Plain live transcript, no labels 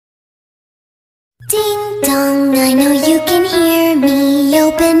dong, I know you can hear me.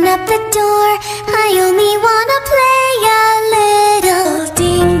 Open up the door, I only wanna play a little.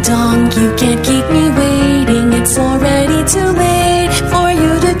 Ding dong, you can't keep me waiting. It's already too late for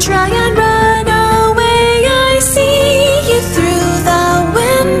you to try and run away. I see you through the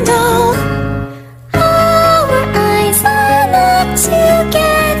window. Our eyes line up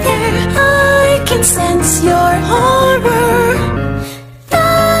together. I can sense your horror.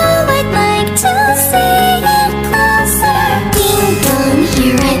 Though I'd like to see it closer. Ding dong,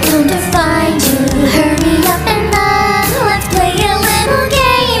 here I come to find you. Hurry up and run. Let's play a little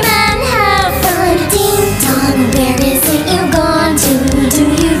game and have fun. Ding dong, where is it you've gone to? Do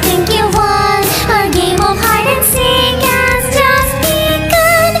you think you won? Our game of hide and seek has just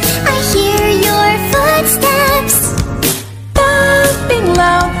begun. I hear your footsteps Bumping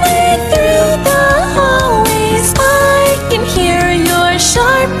loudly through the hallways. I can hear your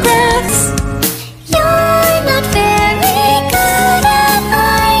sharp breaths. You're not very good at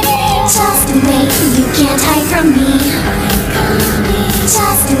hiding. Just wait, you can't hide from me.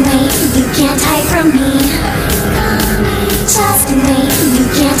 Just wait, you can't hide from me. Just wait, you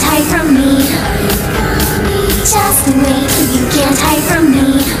can't hide from me. Just wait, you can't hide from me.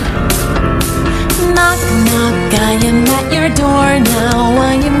 Knock, knock, I am at your door now.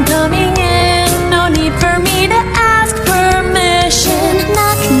 I am coming in. No need for me to ask permission.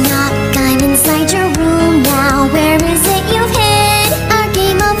 Knock, knock, I'm inside your room now. Where is it you've hid? Our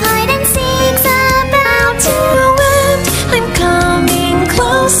game of hide and seek's about to And I'm coming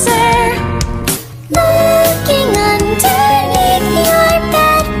closer. looking underneath your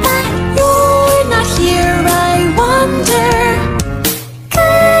bed, but You're not here, I wonder.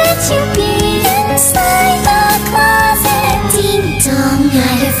 could you be inside the closet? Ding dong,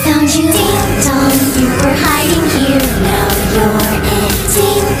 I have found you. Ding dong, you were hiding here. Now you're in.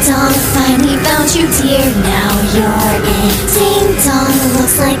 Ding dong, finally found you, dear. Now you're in. Ding dong,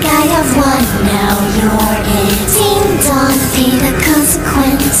 looks like I have won. Now you're in. Ding dong, pay the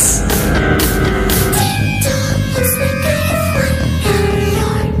consequence. Ding dong, looks like I have won. Now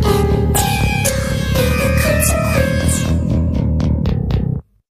you're in. Ding dong, pay the consequence.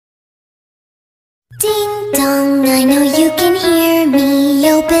 Ding dong, I know you can hear me.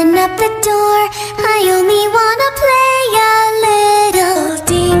 Open up the door, I only wanna play a little.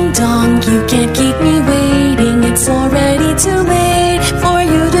 Ding dong, you can't keep me waiting. It's already too late for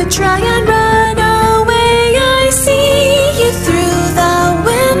you to try and run away. I see you through the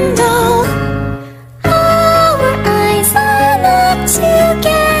window. Our eyes line up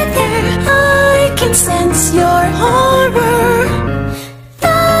together. I can sense your horror.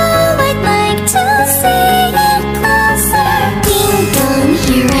 Though I'd like to see it closer. Ding dong,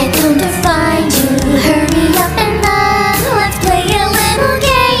 here I come to find you. Hurry up and run. Let's play a little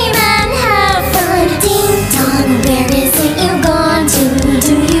game and have fun. Ding dong, where is it you've gone to?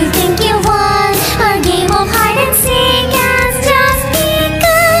 Do you think you won? Our game of hide and seek has just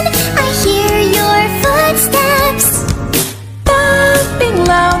begun. I hear your footsteps Bumping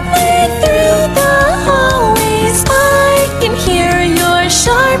loudly through the hallways. I can hear your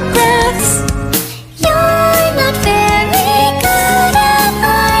sharp breaths. You're not very good at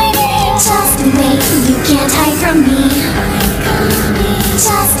hiding. Just wait, you can't hide from me.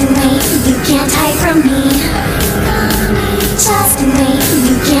 Just wait, you can't hide from me. Just wait,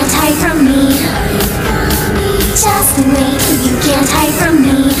 you can't hide from me. Just wait, you can't hide from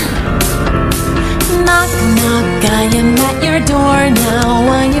me. Knock, knock, I am at your door now.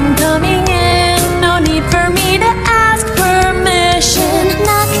 I am coming in. No need for me to ask permission.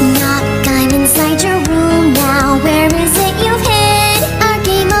 Knock, knock, I'm inside your room now. Where is it you've hid? Our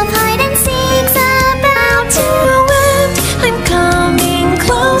game of hide and seek's about to And I'm coming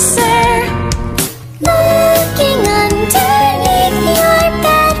closer. looking underneath your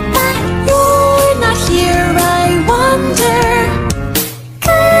bed, but You're not here, I wonder.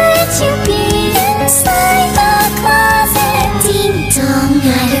 could you be inside the closet? Ding dong,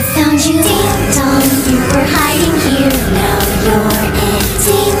 I have found you. Ding dong, you were hiding here. Now you're in.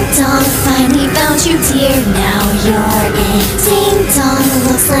 Ding dong, finally found you, dear. Now you're in. Ding dong,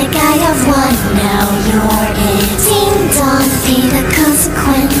 looks like I have won. Now you're in. Ding dong, pay the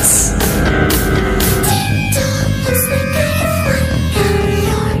consequence. Ding dong, looks like I have won. Now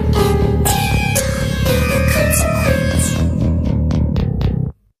you're in. Ding dong, pay the consequence.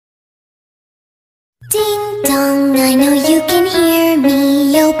 Ding dong, I know you can hear